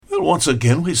Well, once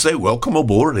again, we say welcome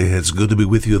aboard. It's good to be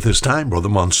with you at this time. Brother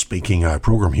Munn speaking. Our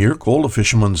program here called A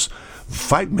Fisherman's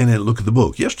 5-Minute Look at the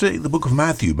Book. Yesterday, the book of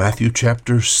Matthew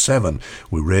chapter 7.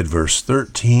 We read verse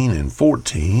 13 and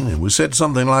 14, and we said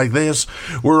something like this: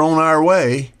 we're on our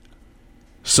way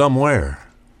somewhere.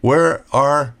 Where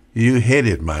are you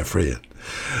headed, my friend?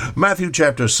 Matthew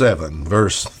chapter 7,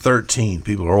 verse 13.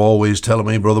 People are always telling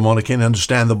me, Brother Munn, I can't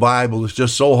understand the Bible. It's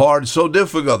just so hard, so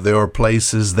difficult. There are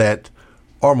places that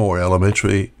are more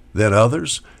elementary than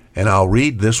others, and I'll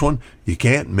read this one. You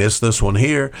can't miss this one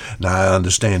here. Now, I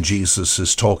understand Jesus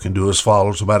is talking to his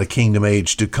followers about a kingdom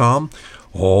age to come.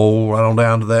 Right on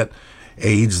down to that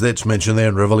age that's mentioned there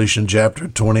in Revelation chapter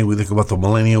 20. We think about the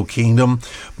millennial kingdom.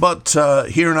 But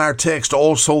here in our text,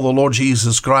 also the Lord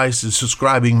Jesus Christ is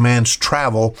describing man's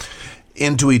travel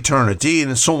into eternity, and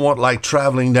it's somewhat like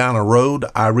traveling down a road.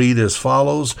 I read as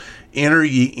follows: Enter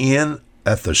ye in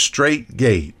at the strait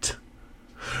gate.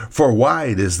 For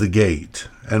wide is the gate,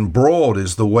 and broad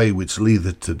is the way which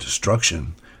leadeth to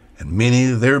destruction, and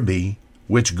many there be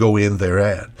which go in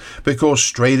thereat. Because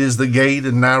strait is the gate,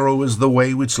 and narrow is the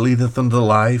way which leadeth unto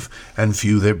life, and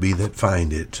few there be that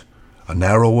find it. A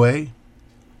narrow way,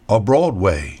 a broad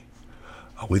way.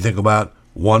 We think about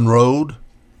one road,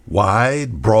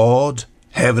 wide, broad,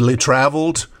 heavily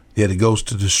traveled, yet it goes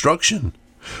to destruction.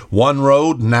 One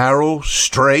road, narrow,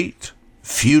 straight,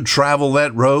 few travel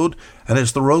that road, and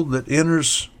it's the road that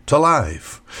enters to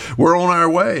life. We're on our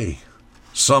way,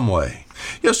 some way.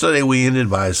 Yesterday we ended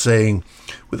by saying,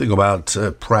 we think about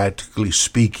practically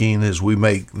speaking as we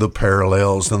make the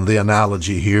parallels and the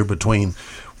analogy here between,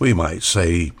 we might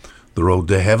say, the road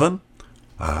to heaven.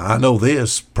 I know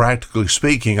this, practically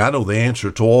speaking, I know the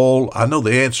answer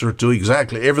to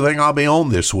exactly everything I'll be on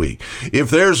this week. If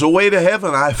there's a way to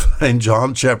heaven, I find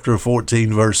John chapter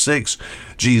 14, verse 6,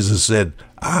 Jesus said,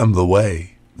 I'm the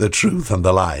way, the truth, and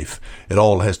the life. It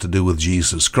all has to do with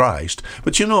Jesus Christ.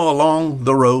 But along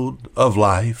the road of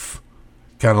life,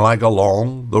 kind of like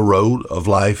along the road of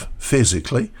life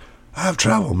physically, I've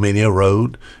traveled many a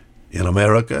road in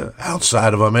America,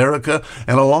 outside of America,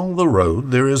 and along the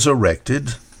road there are erected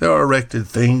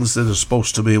things that are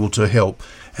supposed to be able to help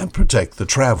and protect the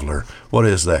traveler. What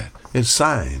is that? It's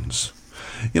signs.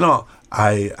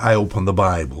 I open the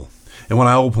Bible, and when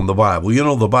I open the Bible,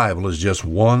 the Bible is just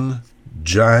one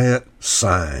giant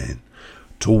sign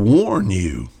to warn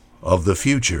you of the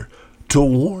future, to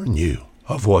warn you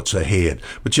of what's ahead.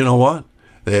 But you know what?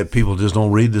 That people just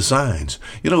don't read the signs.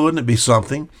 Wouldn't it be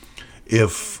something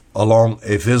if along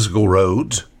a physical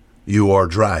road you are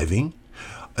driving,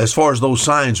 as far as those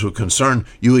signs were concerned,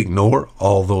 you ignore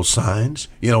all those signs?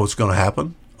 You know what's going to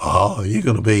happen? You're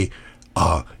going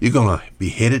to be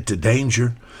headed to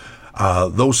danger.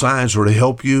 Those signs were to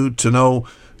help you to know,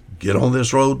 get on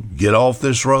this road, get off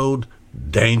this road,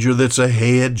 danger that's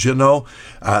ahead,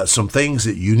 some things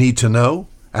that you need to know.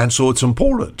 And so it's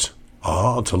important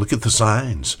to look at the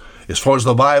signs. As far as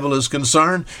the Bible is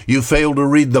concerned, you fail to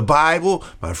read the Bible,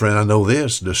 my friend, I know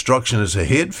this, destruction is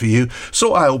ahead for you.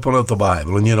 So I open up the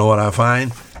Bible, and you know what I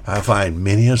find? I find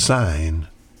many a sign.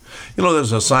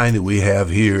 There's a sign that we have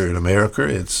here in America.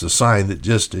 It's a sign that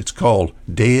it's called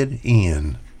dead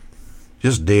end.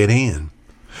 Just dead end.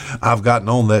 I've gotten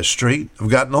on that street. I've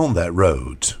gotten on that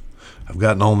road. I've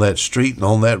gotten on that street and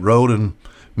on that road, and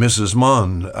Mrs.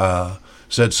 Munn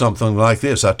said something like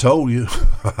this: I told you.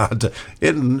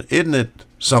 Isn't it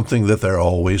something that they're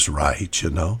always right,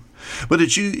 But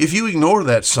if you ignore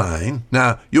that sign,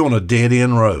 now you're on a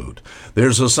dead-end road.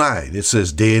 There's a sign. It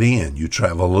says dead end. You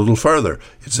travel a little further.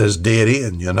 It says dead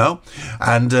end,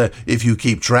 And if you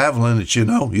keep traveling it,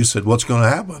 you said, what's going to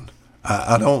happen?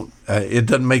 It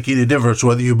doesn't make any difference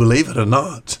whether you believe it or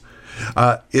not.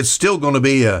 It's still going to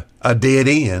be a dead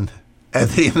end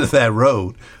at the end of that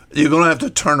road. You're going to have to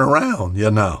turn around,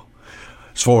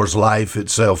 As far as life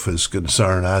itself is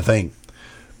concerned, I think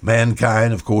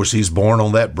mankind, of course, he's born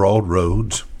on that broad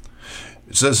road.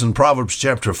 It says in Proverbs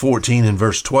chapter 14 and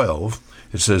verse 12,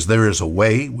 it says, there is a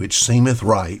way which seemeth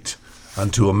right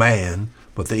unto a man,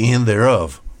 but the end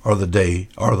thereof are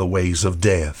the ways of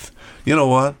death. You know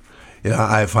what?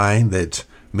 I find that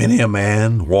many a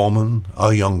man, woman,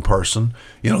 a young person,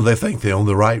 they think they're on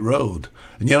the right road.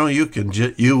 And you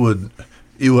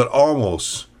would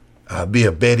almost be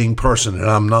a betting person, and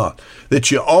I'm not,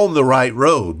 that you're on the right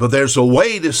road, but there's a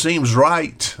way that seems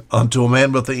right unto a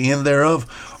man, but the end thereof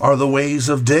are the ways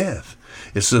of death.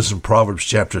 It says in Proverbs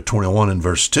chapter 21 and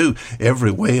verse 2,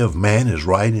 every way of man is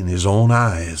right in his own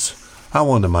eyes. I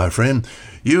wonder, my friend,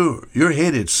 you're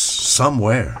headed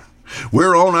somewhere.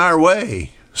 We're on our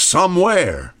way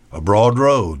somewhere. A broad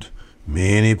road,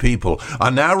 many people.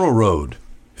 A narrow road,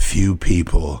 few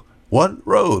people. What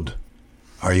road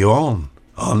are you on?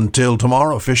 Until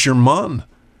tomorrow, fisherman,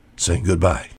 saying goodbye.